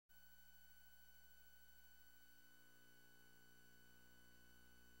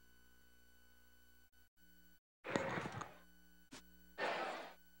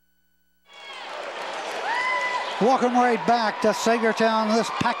Welcome right back to Saegertown, this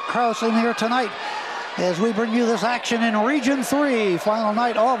packed crowd in here tonight as we bring you this action in Region 3, final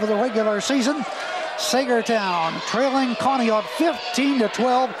night of the regular season. Saegertown trailing Conneaut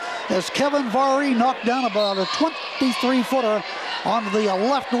 15-12 as Kevin Varee knocked down about a 23-footer on the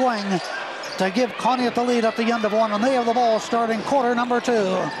left wing to give Conneaut the lead at the end of one, and they have the ball starting quarter number 2.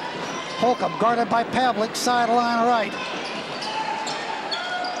 Holcomb guarded by Pavlik, sideline right.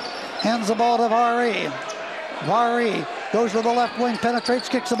 Hands the ball to Varee. Varee goes to the left wing, penetrates,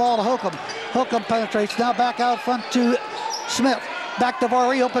 kicks the ball to Holcomb. Holcomb penetrates, now back out front to Smith. Back to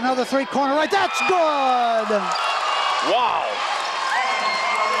Varee, open another three, corner right, that's good! Wow!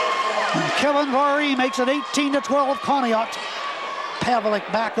 And Kevin Varee makes it 18-12 Conneaut.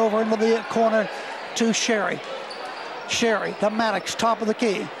 Pavlik back over into the corner to Sherry. Sherry to Maddox, top of the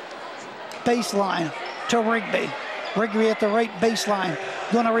key. Baseline to Rigby. Rigby at the right baseline.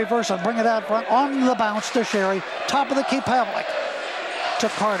 Going to reverse it, bring it out front, on the bounce to Sherry. Top of the key, Pavlik. To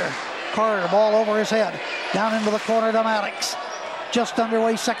Carter. Carter, ball over his head. Down into the corner to Maddox. Just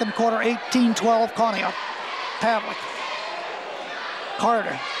underway, second quarter, 18-12 Conneaut. Pavlik.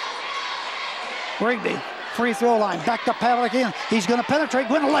 Carter. Rigby, free throw line. Back to Pavlik in. He's going to penetrate,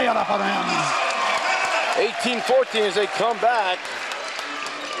 going to lay it up on him. 18-14 as they come back.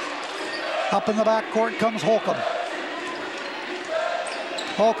 Up in the backcourt comes Holcomb.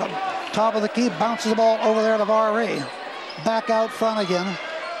 Holcomb, top of the key, bounces the ball over there to Varee. Back out front again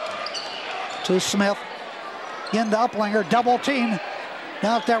to Smith. Into Uplinger, double team.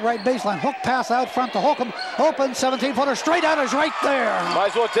 Now at that right baseline. Hook pass out front to Holcomb. Open, 17-footer, straight out is right there.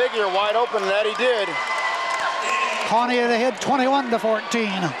 Might as well take it, you're wide open, and that he did. Conneaut ahead,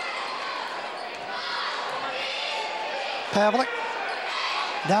 21-14. Pavlik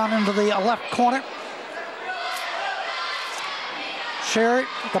down into the left corner. Sherry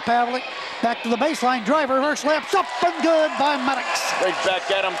to Pavlik, back to the baseline, drive, reverse layups, up and good by Maddox. Right back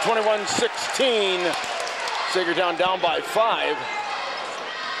at him, 21-16. Saegertown down by 5.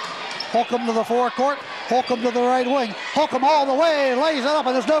 Holcomb to the forecourt, Holcomb to the right wing. Holcomb all the way, lays it up,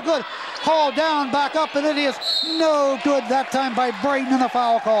 and it's no good. Hauled down, back up, and it is no good that time by Braden, and a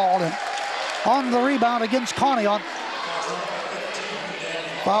foul called. On the rebound against Conneaut.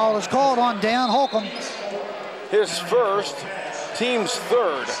 Foul is called on Dan Holcomb. His first, team's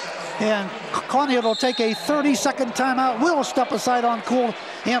third. And Conneaut will take a 30-second timeout. We'll step aside on Cool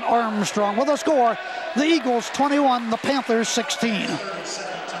and Armstrong. With a score, the Eagles 21, the Panthers 16.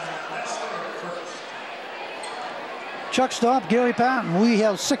 Chuck Stop, Gary Patton. We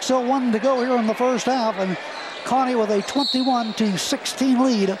have 6:01 to go here in the first half, and Conneaut with a 21-16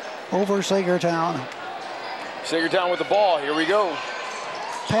 lead over Saegertown. Saegertown with the ball, here we go.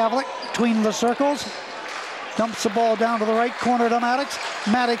 Pavlik between the circles. Dumps the ball down to the right corner to Maddox.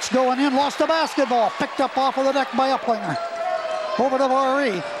 Maddox going in, lost the basketball. Picked up off of the deck by Uplinger. Over to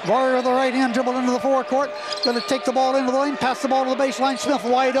Varee. Varee with the right hand, dribble into the forecourt. Going to take the ball into the lane, pass the ball to the baseline. Smith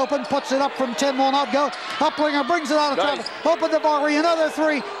wide open, puts it up from 10, will not go. Uplinger brings it out of traffic. Open to Varee, another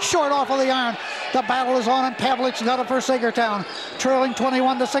three, short off of the iron. The battle is on, and Pavlik's got it for Saegertown. Trailing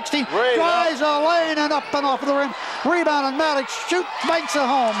 21-16. Drives a lane and up and off of the rim. Rebound, and Maddox shoots, banks it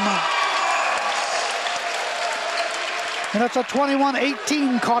home. And it's a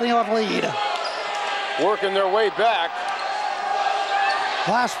 21-18 Conneaut lead. Working their way back.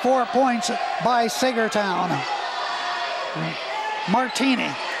 Last 4 points by Saegertown. Martini,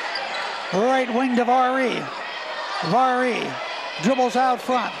 right wing to Varee. Varee dribbles out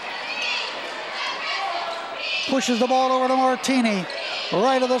front. Pushes the ball over to Martini,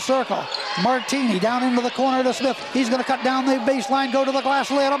 right of the circle. Martini down into the corner to Smith. He's going to cut down the baseline, go to the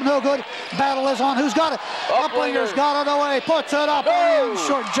glass, lay it up, no good. Battle is on. Who's got it? Uplinger's got it away, puts it up, and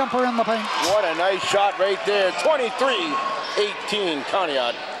short jumper in the paint. What a nice shot right there. 23-18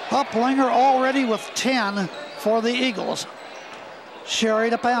 Conneaut. Uplinger already with 10 for the Eagles. Sherry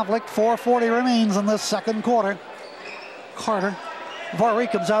to Pavlik, 4:40 remains in this second quarter. Carter,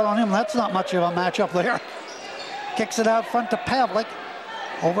 Varee comes out on him. That's not much of a matchup there. Kicks it out front to Pavlik.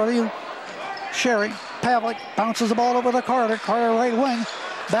 Over to you. Sherry, Pavlik bounces the ball over to Carter. Carter right wing.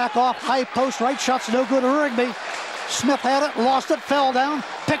 Back off, high post, right shot's no good to Rigby. Smith had it, lost it, fell down,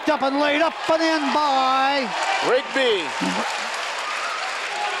 picked up and laid up and in by Rigby.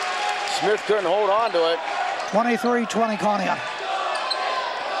 Smith couldn't hold on to it. 23-20 Conneaut.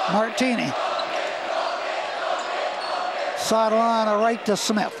 Martini. Sideline right to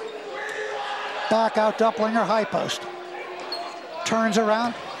Smith. Back out to Uplinger, high post. Turns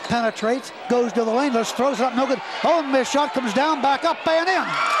around, penetrates, goes to the lane, throws it up, no good. Oh, missed shot, comes down, back up and in.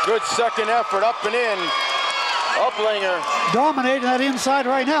 Good second effort, up and in. Uplinger. Dominating that inside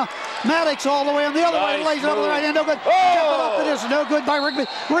right now. Maddox all the way on the other way. Lays it up with the right hand. No good. Oh! Up. It is no good by Rigby.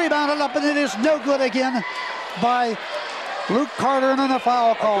 Rebounded up, and it is no good again by Luke Carter, and then a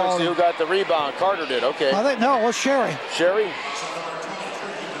foul call. See who got the rebound. Carter did. Okay. I think no, it was Sherry. Sherry.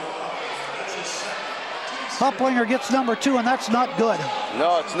 Uplinger gets number 2, and that's not good.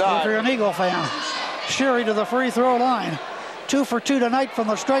 No, it's not. If you're an Eagle fan. Sherry to the free throw line. 2 for 2 tonight from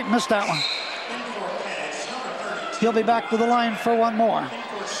the stripe. Missed that one. He'll be back to the line for one more.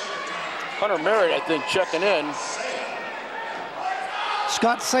 Hunter Merritt, I think, checking in.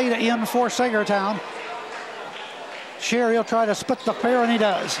 Scott Seda in for Saegertown. Sherry will try to split the pair, and he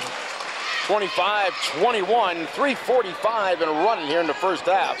does. 25-21, 3:45 and running here in the first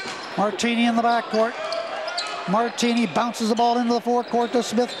half. Martini in the backcourt. Martini bounces the ball into the forecourt to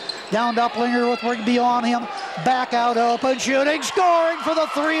Smith. Down to Uplinger with Rigby on him. Back out open, shooting, scoring for the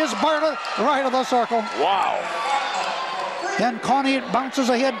 3 is Bartlett, right of the circle. Wow. And Conneaut bounces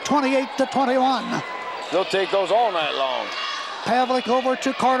ahead 28-21. They'll take those all night long. Pavlik over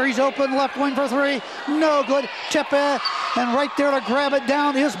to Carter. He's open left wing for 3. No good. Tip and right there to grab it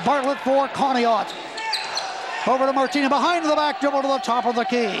down is Bartlett for Conneaut. Over to Martini behind the back dribble to the top of the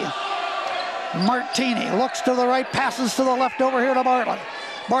key. Martini looks to the right, passes to the left over here to Bartlett.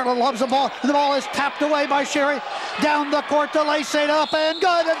 Bartlett loves the ball. The ball is tapped away by Sherry. Down the court to Lacey up and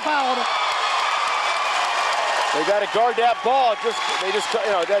good and fouled. They got to guard that ball.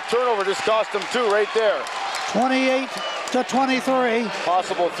 That turnover just cost them 2 right there. 28-23.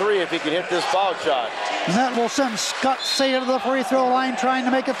 Possible 3 if he can hit this foul shot. And that will send Scott Sayer to the free throw line, trying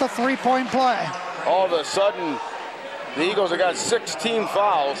to make it the 3-point play. All of a sudden, the Eagles have got 6 team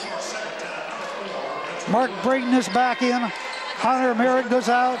fouls. Mark Braden is back in. Hunter Merritt goes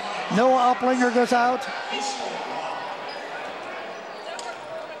out. Noah Uplinger goes out.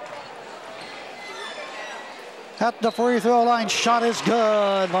 At the free throw line, shot is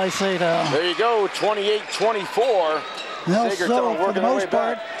good by Seda. There you go, 28-24. So for the most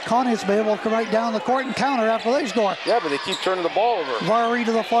part, Connie's been able to come right down the court and counter after they score. Yeah, but they keep turning the ball over. Varey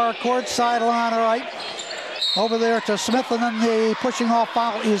to the far court, sideline on the right. Over there to Smith, and then the pushing off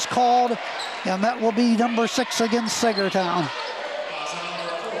foul is called, and that will be number 6 against Saegertown.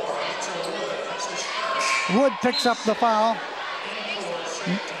 Wood picks up the foul.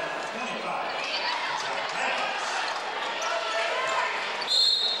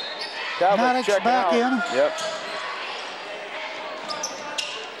 Maddox back in. Yep.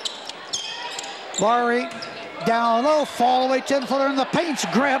 Varey down low, fall away 10-footer in the paint's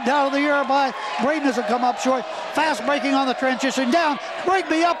grabbed out of the air by Braden as it come up short. Fast breaking on the transition down.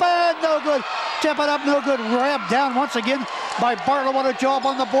 Rigby up and no good. Tip it up, no good. Grabbed down once again by Bartlett. What a job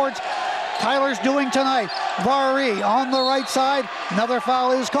on the boards Tyler's doing tonight. Varey on the right side. Another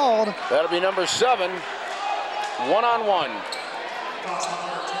foul is called. That'll be number 7. 1-on-1.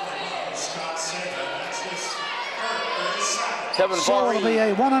 Kevin so Varey. It'll be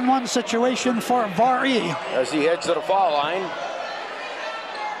a 1-on-1 situation for Varey. As he heads to the foul line.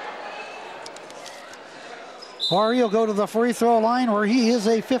 Varey will go to the free throw line where he is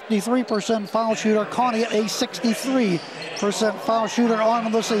a 53% foul shooter. Conneaut a 63% foul shooter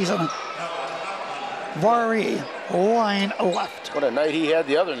on the season. Varey, line left. What a night he had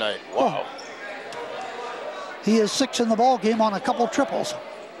the other night. Wow. Oh. He is 6 in the ball game on a couple triples.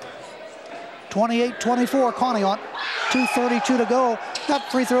 28-24 Conneaut. 2:32 to go.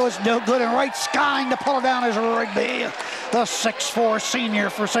 That free throw is no good, and right skying to pull it down is Rigby, the 6'4" senior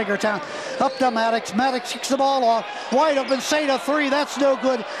for Saegertown. Up to Maddox. Maddox kicks the ball off. Wide open, Seda 3. That's no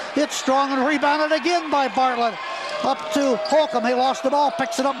good. It's strong and rebounded again by Bartlett. Up to Holcomb. He lost the ball,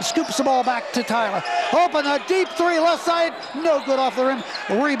 picks it up and scoops the ball back to Tyler. Open a deep 3 left side. No good off the rim.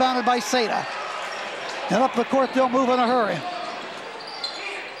 Rebounded by Seda. And up the court, they'll move in a hurry.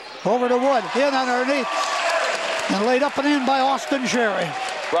 Over to Wood. In underneath. And laid up and in by Austin Sherry.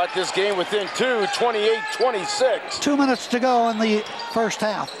 Brought this game within 2, 28-26. 2 minutes to go in the first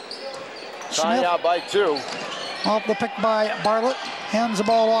half. Tying out by 2. Off the pick by Bartlett. Hands the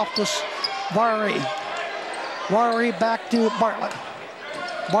ball off to Varey. Varey back to Bartlett.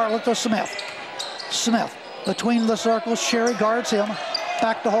 Bartlett to Smith. Smith between the circles. Sherry guards him.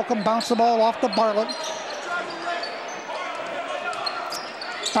 Back to Holcomb. Bounce the ball off to Bartlett.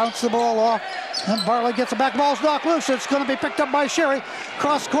 Bounce the ball off. And Bartlett gets it back. Ball's knocked loose. It's going to be picked up by Sherry.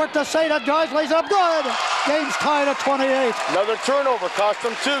 Cross court to Seda. Drives, lays up. Good. Game's tied at 28. Another turnover cost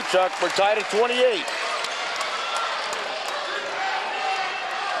them 2, Chuck. We're tied at 28.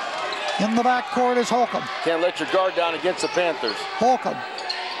 In the backcourt is Holcomb. Can't let your guard down against the Panthers. Holcomb.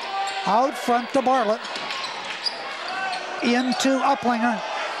 Out front to Bartlett. Into Uplinger.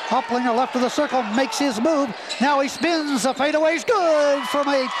 Uplinger left of the circle, makes his move. Now he spins, the fadeaway's good from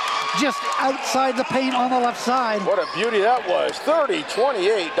 8. just outside the paint on the left side. What a beauty that was.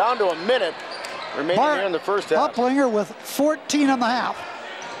 30-28, down to a minute remaining here in the first half. Uplinger with 14 and a half.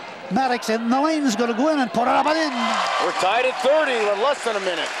 Maddox in the lane is going to go in and put it up and in. We're tied at 30 with less than a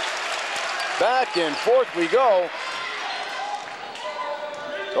minute. Back and forth we go.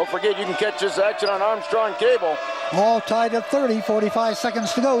 Don't forget you can catch this action on Armstrong cable. All tied at 30, 45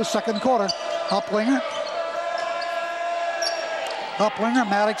 seconds to go, second quarter. Uplinger.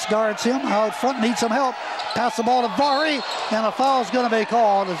 Maddox guards him out front, needs some help. Pass the ball to Vari, and a foul is going to be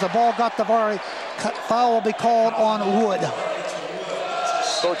called. As the ball got to Vari, foul will be called on Wood.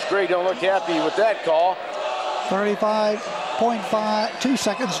 Coach Gray don't look happy with that call. 35.5, 2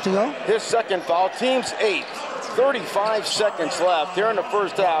 seconds to go. His second foul, team's 8th. 35 seconds left here in the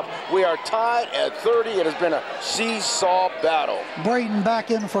first half. We are tied at 30. It has been a seesaw battle. Braden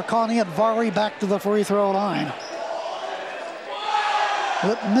back in for Conneaut. Vari back to the free throw line.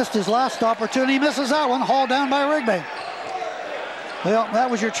 Missed his last opportunity, misses that one, hauled down by Rigby. Well, that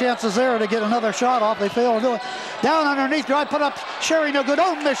was your chances there to get another shot off. They failed to do it. Down underneath, drive, put up. Sherry, no good.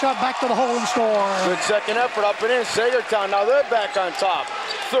 Oh, miss shot back to the hole and score. Good second effort up and in. Saegertown, now they're back on top.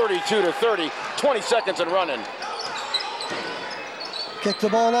 32-30, 20 seconds and running. Kick the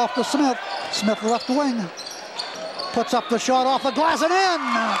ball off to Smith. Smith left wing. Puts up the shot off the glass and in.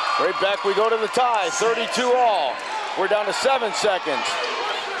 Right back we go to the tie, 32 all. We're down to 7 seconds.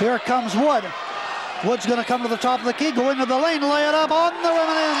 Here comes Wood. Wood's going to come to the top of the key, go into the lane, lay it up on the rim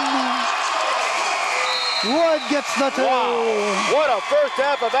and in. Wood gets the two. Wow, what a first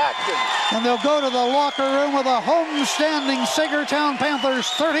half of action. And they'll go to the locker room with a home-standing Saegertown Panthers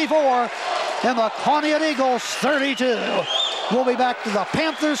 34 and the Conneaut Eagles 32. We'll be back to the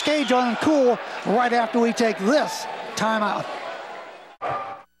Panthers cage on Cool right after we take this timeout.